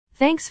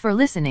Thanks for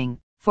listening.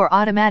 For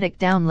automatic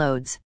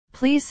downloads,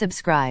 please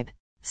subscribe.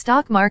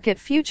 Stock market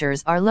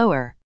futures are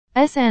lower.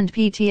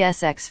 S&P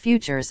TSX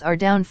futures are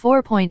down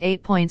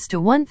 4.8 points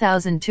to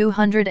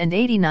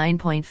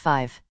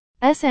 1,289.5.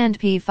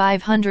 S&P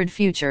 500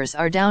 futures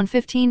are down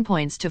 15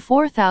 points to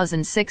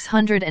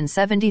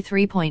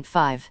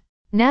 4,673.5.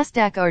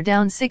 Nasdaq are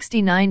down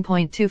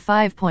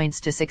 69.25 points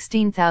to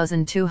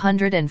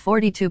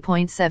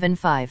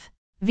 16,242.75.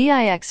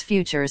 VIX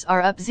futures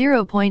are up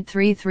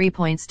 0.33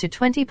 points to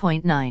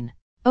 20.9.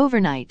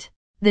 Overnight,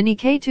 the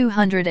Nikkei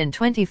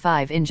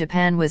 225 in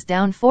Japan was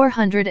down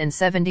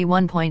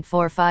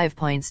 471.45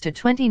 points to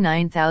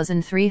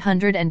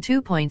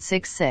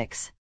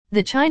 29,302.66.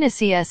 The China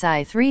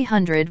CSI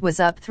 300 was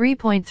up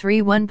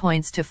 3.31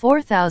 points to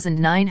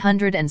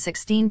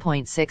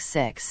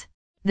 4,916.66.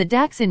 The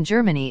DAX in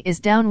Germany is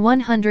down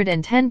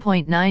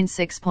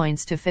 110.96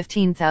 points to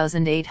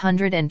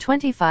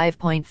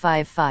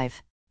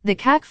 15,825.55. The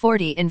CAC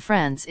 40 in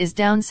France is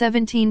down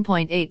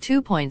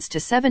 17.82 points to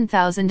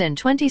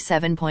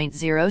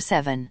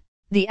 7,027.07.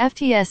 The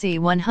FTSE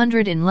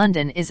 100 in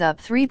London is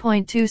up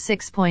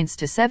 3.26 points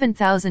to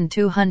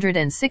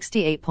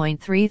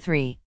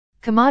 7,268.33.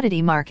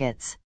 Commodity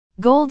markets.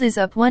 Gold is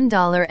up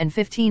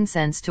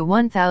 $1.15 to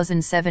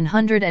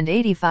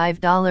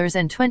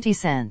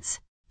 $1,785.20.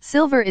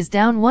 Silver is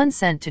down 1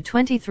 cent to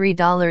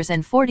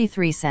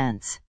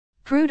 $23.43.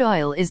 Crude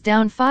oil is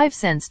down 5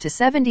 cents to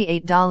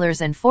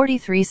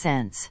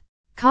 $78.43.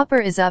 Copper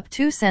is up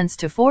 2 cents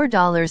to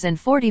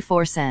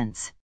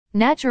 $4.44.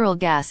 Natural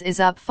gas is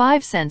up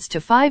 5 cents to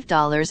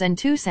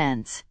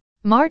 $5.02.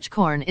 March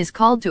corn is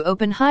called to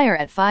open higher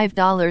at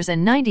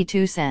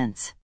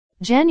 $5.92.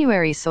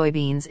 January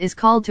soybeans is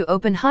called to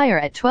open higher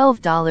at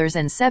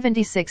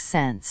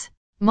 $12.76.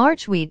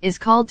 March wheat is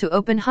called to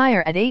open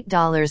higher at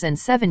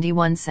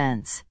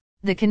 $8.71.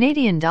 The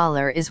Canadian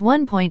dollar is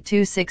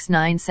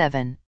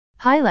 1.2697.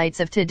 Highlights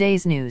of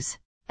today's news.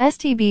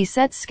 STB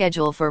sets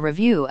schedule for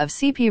review of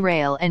CP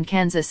Rail and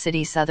Kansas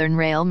City Southern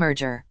Rail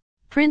merger.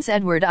 Prince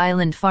Edward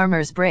Island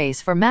farmers brace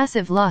for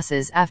massive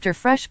losses after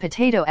fresh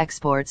potato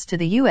exports to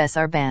the U.S.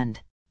 are banned.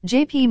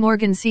 JP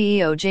Morgan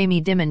CEO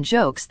Jamie Dimon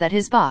jokes that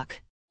his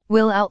BOC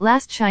will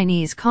outlast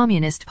Chinese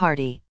Communist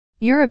Party.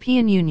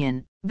 European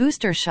Union.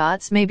 Booster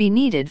shots may be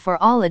needed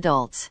for all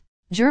adults.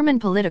 German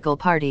political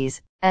parties,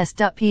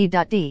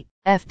 S.P.D,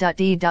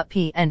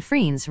 F.D.P and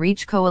Friends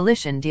reach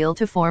coalition deal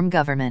to form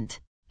government.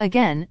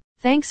 Again,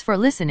 thanks for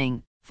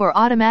listening. For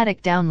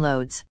automatic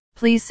downloads,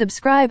 please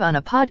subscribe on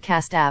a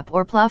podcast app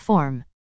or platform.